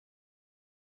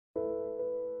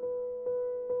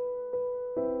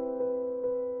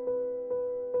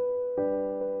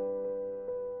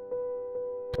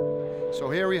So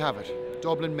here we have it,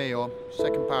 Dublin Mayo,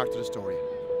 second part of the story.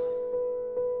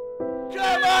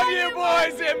 Come on you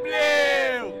boys in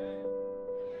blue!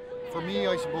 For me,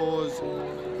 I suppose,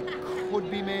 it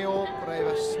could be Mayo, but I have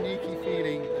a sneaky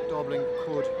feeling that Dublin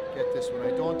could get this one.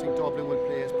 I don't think Dublin will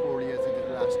play as poorly as they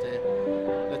did last day.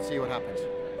 Let's see what happens.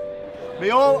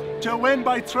 Mayo to win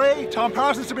by 3, Tom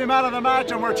Parsons to be man of the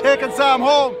match, and we're taking Sam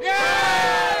home.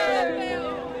 Yeah!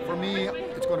 For me,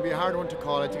 it's going to be a hard one to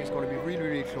call. I think it's going to be really,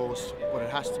 really close, but it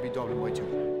has to be Dublin by 2.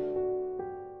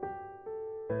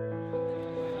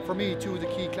 For me, 2 of the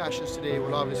key clashes today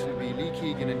will obviously be Lee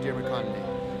Keegan and Diarmuid Connolly.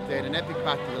 They had an epic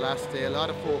battle the last day, a lot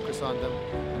of focus on them,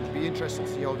 and it'll be interesting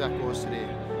to see how that goes today.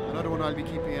 Another one I'll be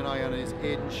keeping an eye on is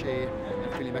Aidan Shea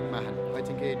and Philly McMahon. I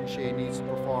think Aidan Shea needs to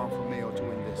perform for Mayo to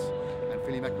win this, and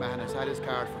Philly McMahon has had his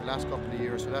card for the last couple of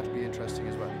years, so that'll be interesting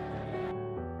as well.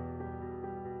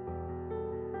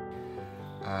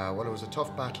 Well, it was a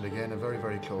tough battle again, a very,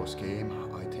 very close game.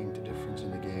 I think the difference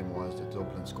in the game was the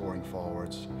Dublin scoring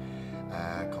forwards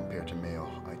compared to Mayo.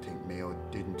 I think Mayo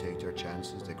didn't take their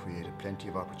chances. They created plenty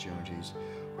of opportunities,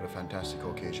 but a fantastic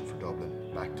occasion for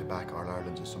Dublin. Back-to-back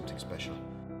All-Irelands is something special.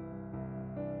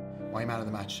 My man of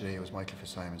the match today was Michael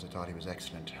Fitzsimons. I thought he was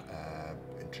excellent.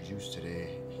 Introduced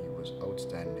today, he was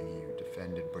outstanding. He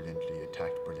defended brilliantly,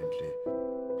 attacked brilliantly.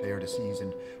 Player of the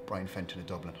season, Brian Fenton of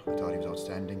Dublin. I thought he was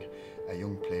outstanding. A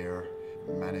young player,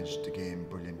 managed the game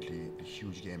brilliantly. A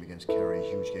huge game against Kerry,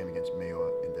 huge game against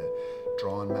Mayo in the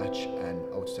drawn match, and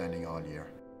outstanding all year.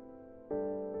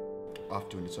 Off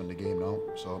doing the Sunday game now,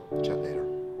 so chat later.